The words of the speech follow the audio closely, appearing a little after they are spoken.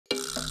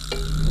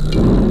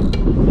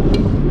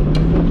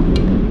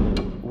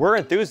We're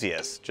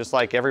enthusiasts, just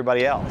like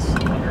everybody else.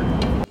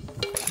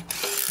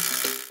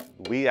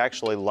 We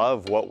actually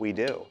love what we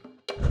do.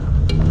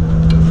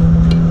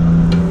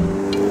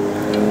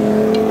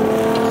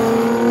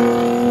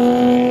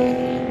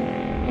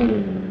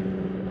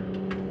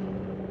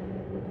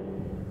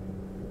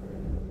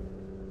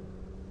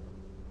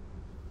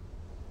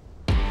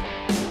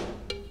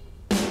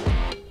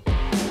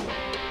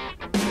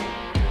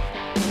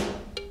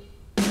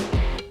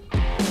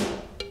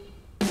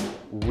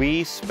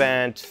 We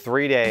spent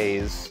 3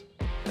 days,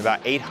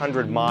 about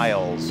 800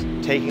 miles,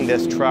 taking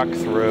this truck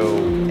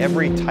through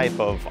every type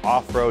of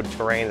off-road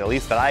terrain, at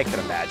least that I can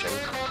imagine.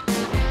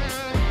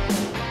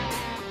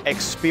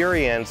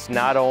 Experience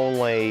not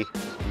only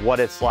what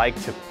it's like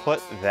to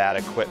put that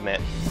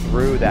equipment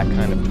through that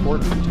kind of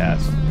torture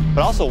test,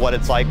 but also what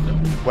it's like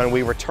when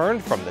we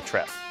returned from the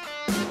trip.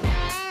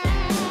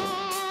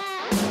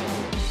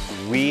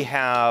 We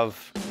have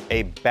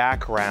a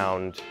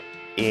background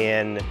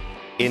in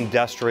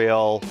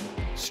industrial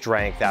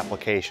strength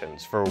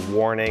applications for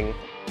warning,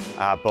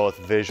 both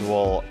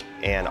visual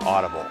and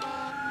audible.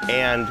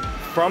 And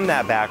from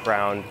that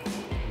background,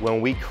 when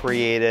we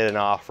created an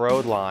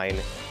off-road line,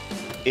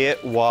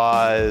 it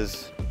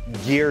was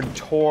geared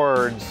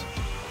towards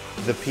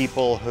the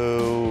people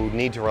who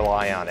need to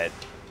rely on it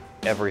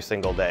every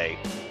single day,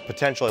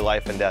 potentially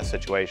life and death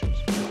situations.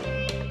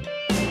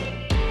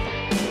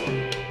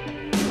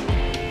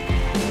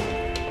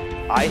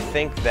 I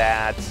think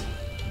that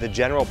the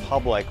general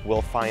public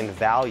will find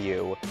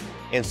value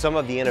in some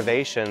of the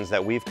innovations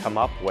that we've come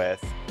up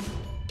with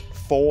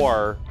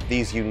for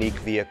these unique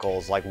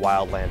vehicles like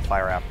wildland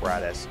fire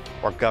apparatus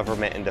or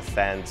government and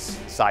defense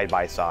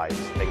side-by-sides,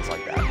 things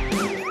like that.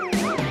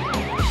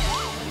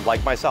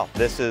 Like myself,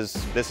 this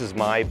is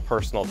my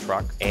personal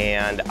truck,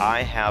 and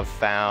I have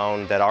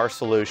found that our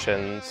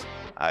solutions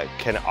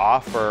can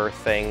offer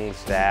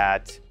things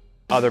that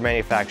other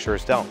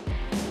manufacturers don't.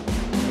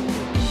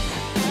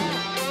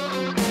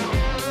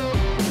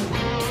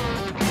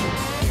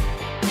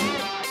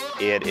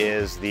 It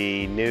is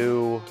the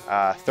new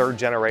 3rd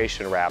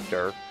generation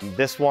Raptor.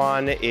 This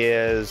one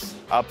is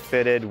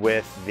upfitted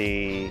with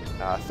the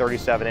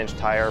 37-inch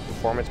tire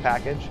performance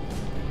package.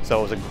 So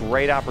it was a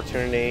great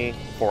opportunity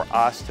for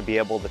us to be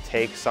able to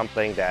take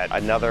something that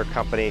another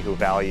company who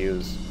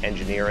values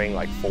engineering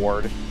like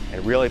Ford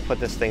and really put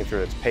this thing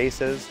through its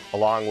paces,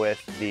 along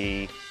with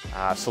the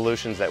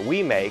solutions that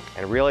we make,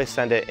 and really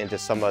send it into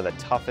some of the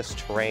toughest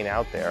terrain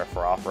out there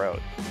for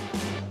off-road.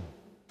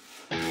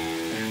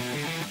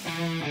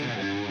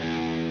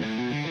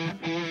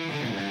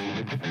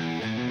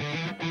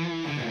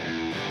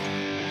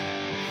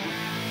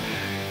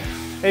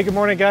 Hey, good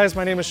morning guys.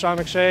 My name is Sean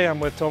McShay. I'm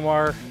with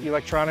TOMAR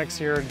Electronics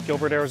here in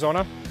Gilbert,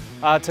 Arizona.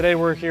 Today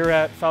we're here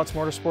at Fouts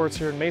Motorsports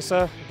here in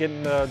Mesa,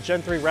 getting the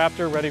Gen-3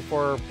 Raptor ready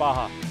for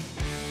Baja.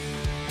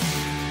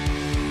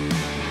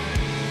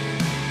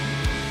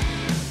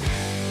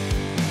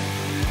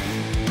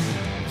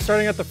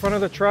 Starting at the front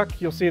of the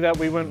truck, you'll see that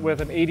we went with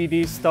an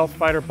ADD Stealth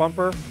Fighter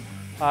bumper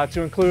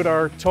to include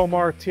our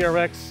TOMAR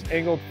TRX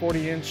angled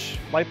 40-inch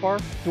light bar,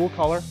 dual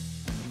color.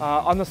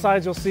 On the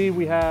sides you'll see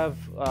we have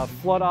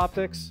flood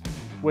optics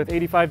with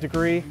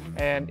 85°,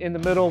 and in the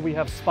middle we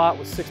have spot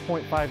with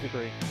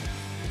 6.5°.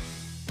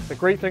 The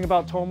great thing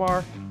about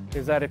TOMAR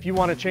is that if you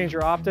want to change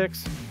your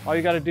optics, all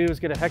you got to do is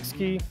get a hex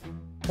key,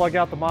 plug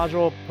out the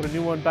module, put a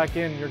new one back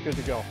in, and you're good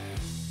to go.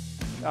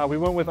 We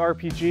went with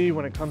RPG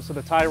when it comes to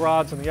the tie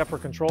rods and the upper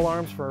control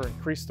arms for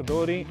increased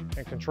stability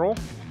and control.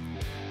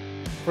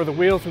 For the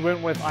wheels, we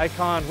went with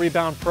Icon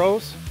Rebound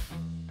Pros.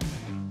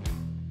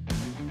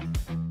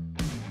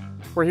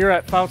 We're here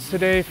at Fouts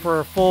today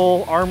for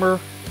full armor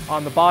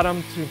on the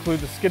bottom to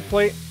include the skid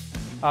plate.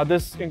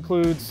 This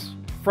includes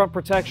front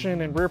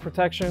protection and rear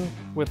protection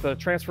with a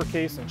transfer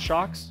case and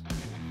shocks.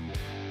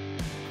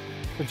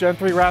 The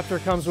Gen-3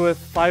 Raptor comes with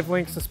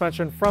 5-link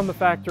suspension from the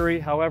factory.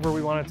 However,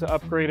 we wanted to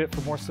upgrade it for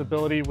more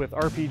stability with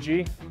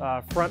RPG,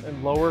 front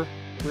and lower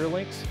rear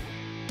links.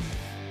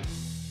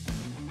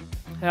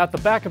 And at the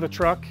back of the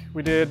truck,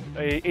 we did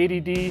a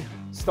ADD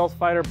Stealth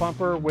Fighter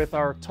bumper with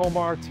our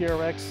TOMAR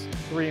TRX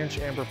 3-inch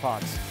amber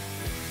pods.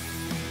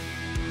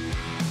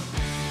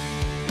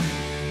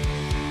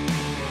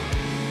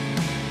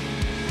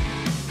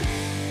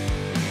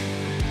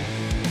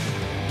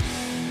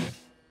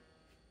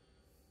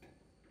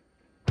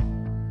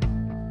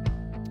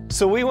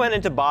 So we went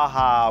into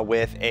Baja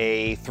with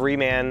a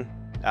 3-man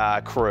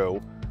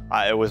crew.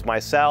 It was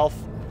myself,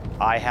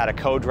 I had a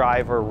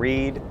co-driver,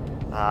 Reed,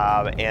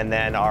 and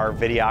then our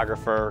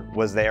videographer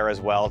was there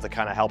as well to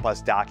kind of help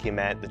us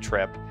document the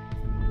trip.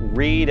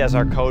 Reed, as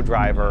our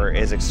co-driver,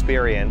 is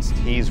experienced.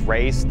 He's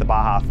raced the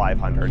Baja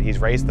 500, he's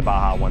raced the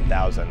Baja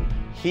 1000.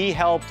 He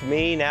helped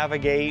me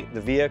navigate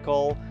the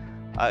vehicle.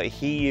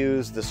 He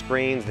used the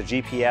screens, the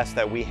GPS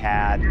that we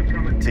had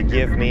to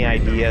give me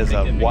ideas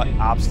of what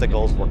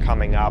obstacles were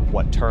coming up,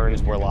 what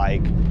turns were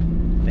like.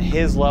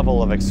 His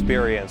level of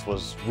experience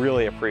was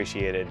really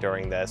appreciated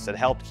during this. It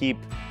helped keep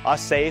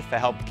us safe, it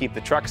helped keep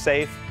the truck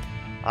safe,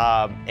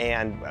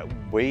 and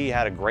we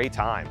had a great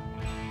time.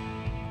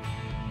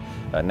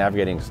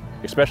 navigating,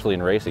 especially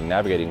in racing,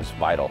 navigating is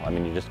vital. I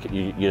mean,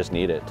 you just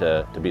need it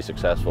to be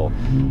successful.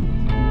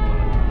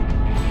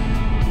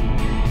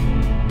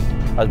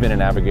 I've been a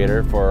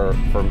navigator for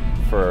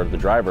the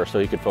driver, so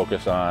he could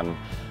focus on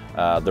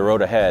the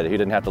road ahead. He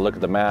didn't have to look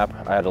at the map.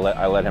 I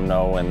let him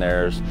know when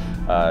there's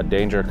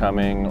danger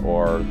coming,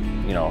 or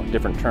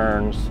different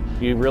turns.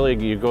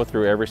 You go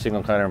through every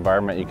single kind of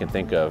environment you can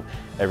think of,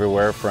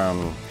 everywhere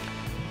from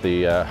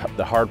the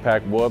hard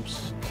packed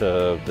whoops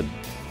to the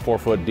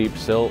 4-foot deep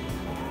silt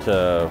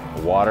to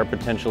water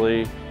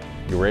potentially.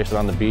 You're racing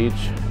on the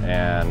beach,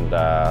 and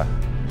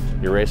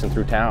you're racing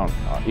through town,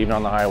 even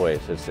on the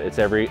highways. It's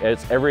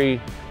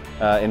every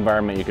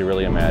environment you could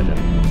really imagine.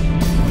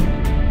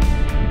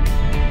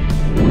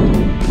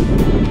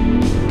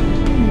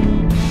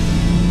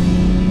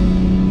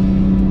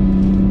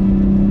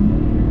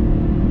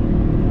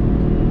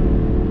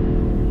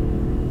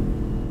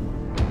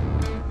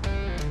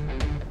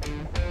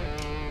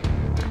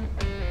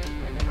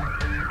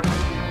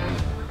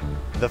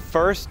 The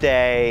first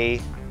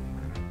day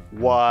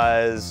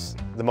was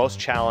the most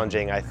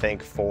challenging, I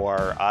think,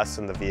 for us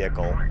in the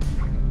vehicle.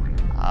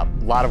 A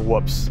lot of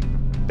whoops,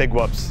 big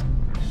whoops.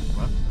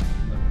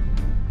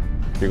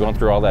 You're going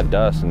through all that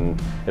dust,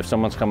 and if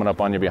someone's coming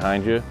up on you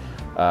behind you,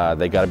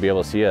 they got to be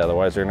able to see you,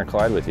 otherwise they're going to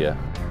collide with you.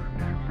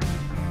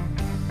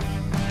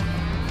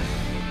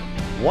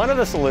 One of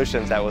the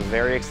solutions that was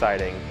very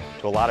exciting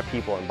to a lot of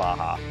people in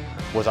Baja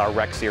was our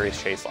Rec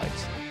Series chase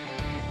lights.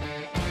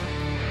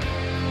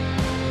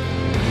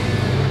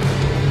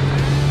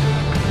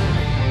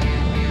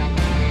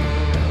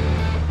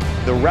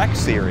 The Rec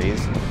Series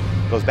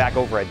goes back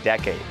over a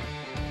decade.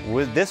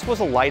 This was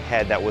a light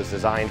head that was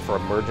designed for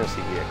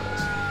emergency vehicles.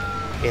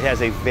 It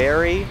has a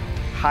very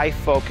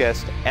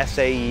high-focused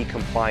SAE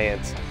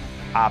compliant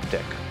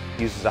optic.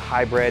 It uses a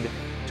hybrid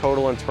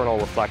total internal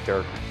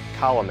reflector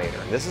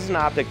collimator. This is an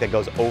optic that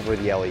goes over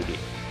the LED.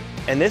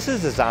 And this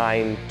is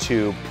designed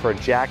to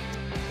project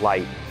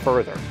light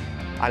further.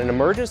 On an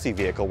emergency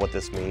vehicle, what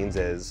this means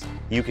is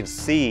you can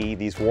see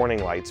these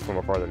warning lights from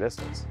a further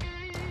distance.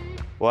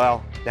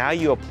 Well, now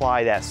you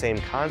apply that same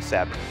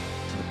concept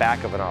to the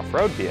back of an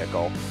off-road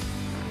vehicle,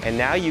 and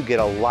now you get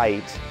a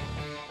light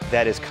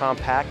that is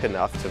compact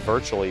enough to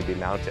virtually be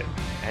mounted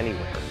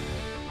anywhere,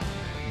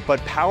 but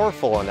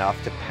powerful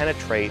enough to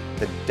penetrate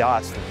the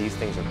dust that these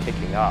things are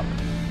picking up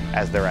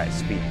as they're at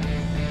speed.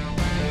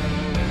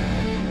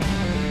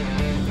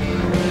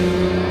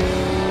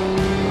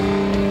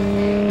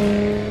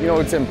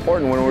 It's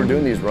important when we're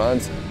doing these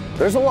runs,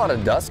 there's a lot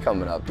of dust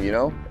coming up,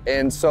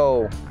 and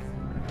so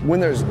when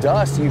there's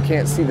dust, you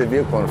can't see the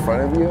vehicle in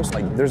front of you.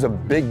 So, there's a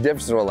big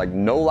difference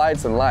between no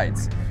lights and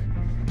lights.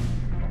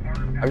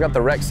 I've got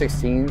the Rec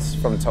 16s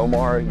from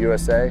TOMAR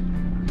USA.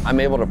 I'm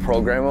able to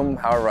program them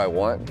however I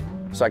want,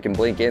 so I can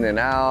blink in and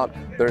out.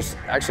 There's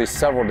actually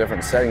several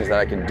different settings that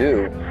I can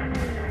do.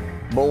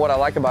 But what I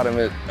like about them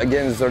is,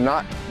 again, is they're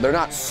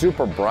not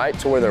super bright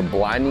to where they're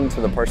blinding to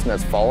the person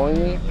that's following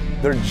me.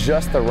 They're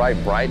just the right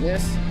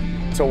brightness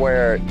to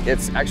where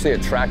it's actually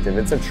attractive.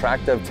 It's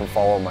attractive to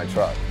follow my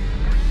truck.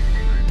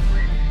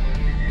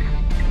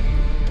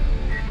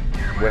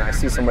 When I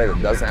see somebody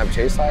that doesn't have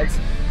chase lights,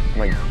 I'm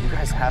like, you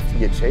guys have to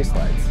get chase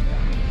lights,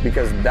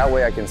 because that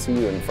way I can see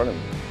you in front of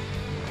me.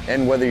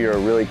 And whether you're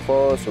really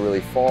close or really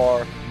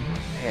far,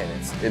 man,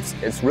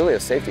 it's really a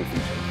safety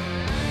feature.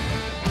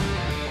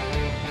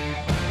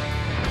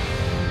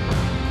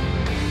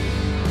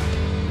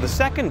 The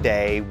second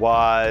day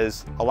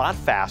was a lot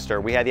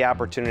faster. We had the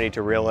opportunity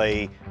to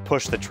really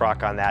push the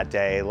truck on that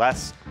day.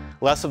 Less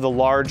of the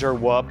larger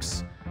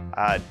whoops.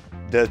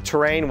 The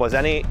terrain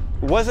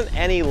wasn't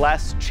any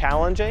less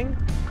challenging,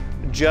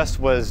 just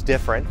was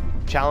different,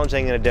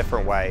 challenging in a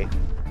different way.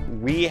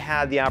 We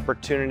had the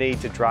opportunity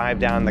to drive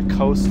down the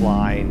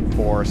coastline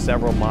for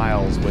several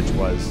miles, which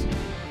was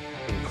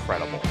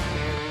incredible.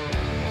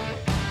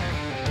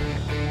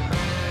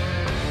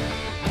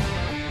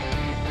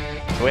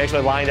 So we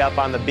actually lined up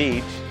on the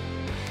beach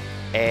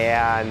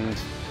and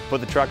put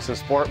the trucks in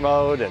sport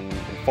mode and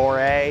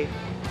 4A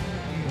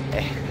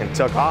and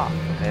took off.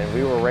 And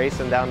we were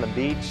racing down the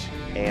beach,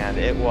 and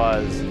it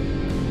was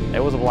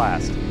a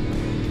blast.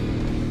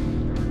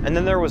 And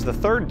then there was the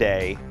third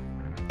day,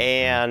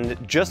 and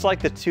just like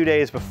the 2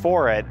 days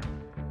before it,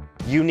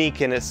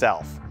 unique in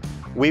itself.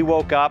 We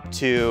woke up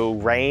to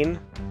rain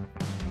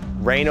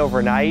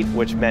overnight,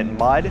 which meant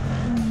mud,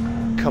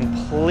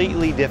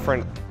 completely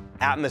different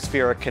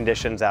atmospheric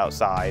conditions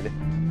outside.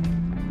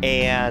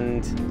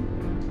 And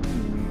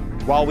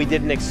while we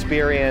didn't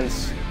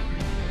experience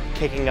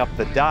kicking up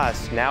the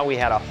dust, now we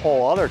had a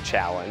whole other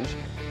challenge.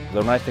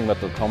 The nice thing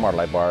about the TOMAR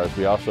light bar is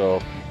we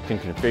also can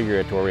configure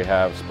it to where we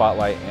have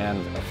spotlight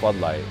and a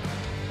floodlight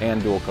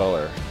and dual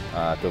color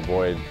to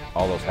avoid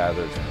all those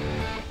hazards.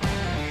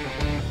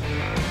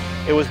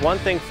 It was one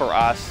thing for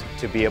us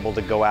to be able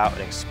to go out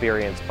and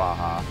experience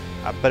Baja,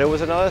 but it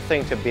was another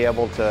thing to be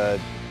able to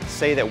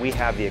say that we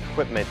have the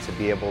equipment to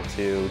be able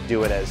to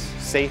do it as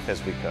safe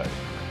as we could.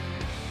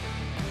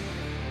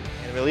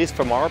 And at least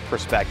from our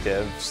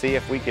perspective, see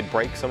if we could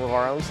break some of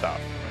our own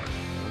stuff.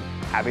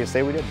 happy to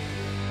say we did.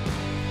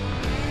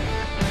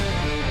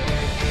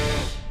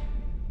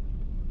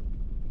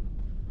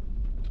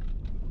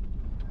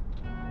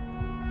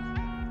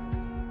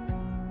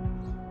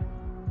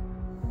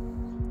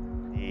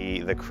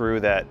 The crew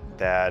that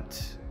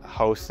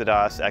hosted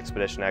us,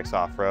 Expedition X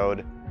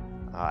Offroad,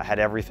 had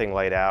everything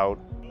laid out.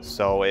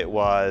 So it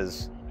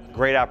was a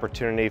great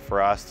opportunity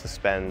for us to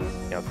spend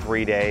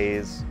 3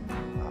 days,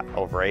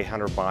 over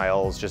 800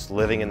 miles, just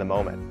living in the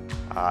moment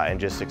and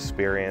just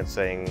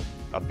experiencing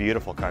a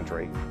beautiful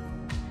country.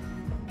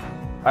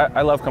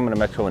 I love coming to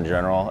Mexico in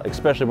general,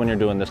 especially when you're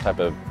doing this type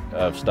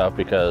of stuff,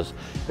 because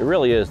it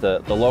really is,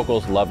 the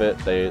locals love it.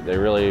 They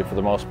really, for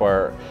the most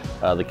part,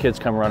 the kids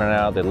come running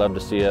out, they love to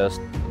see us.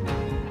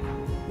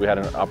 We had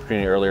an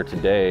opportunity earlier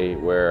today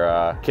where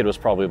a kid was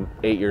probably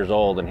 8 years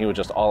old and he was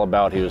just all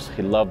about, he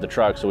loved the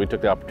truck, so we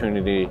took the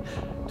opportunity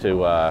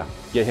to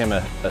get him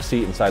a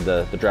seat inside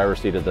the driver's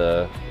seat of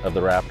the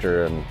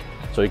Raptor, and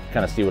so he could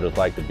kind of see what it's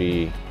like to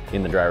be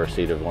in the driver's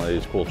seat of one of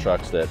these cool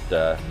trucks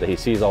that he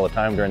sees all the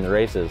time during the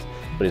races,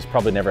 but he's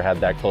probably never had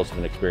that close of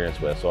an experience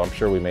with, so I'm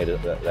sure we made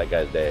it that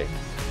guy's day.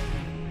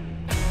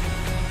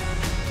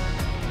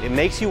 It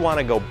makes you want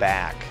to go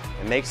back.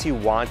 It makes you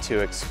want to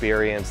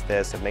experience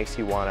this. It makes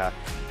you want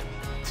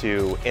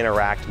to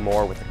interact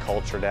more with the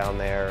culture down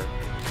there.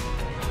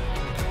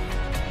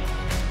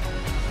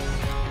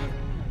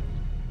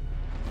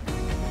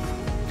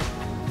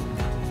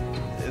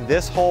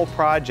 This whole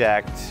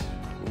project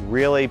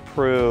really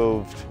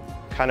proved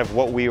kind of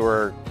what we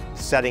were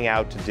setting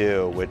out to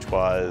do, which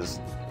was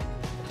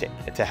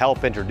to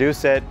help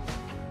introduce it,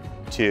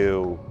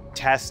 to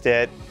test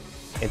it,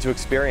 and to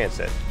experience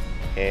it.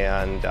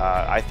 And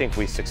I think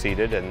we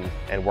succeeded,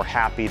 and we're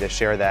happy to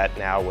share that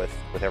now with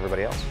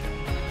everybody else.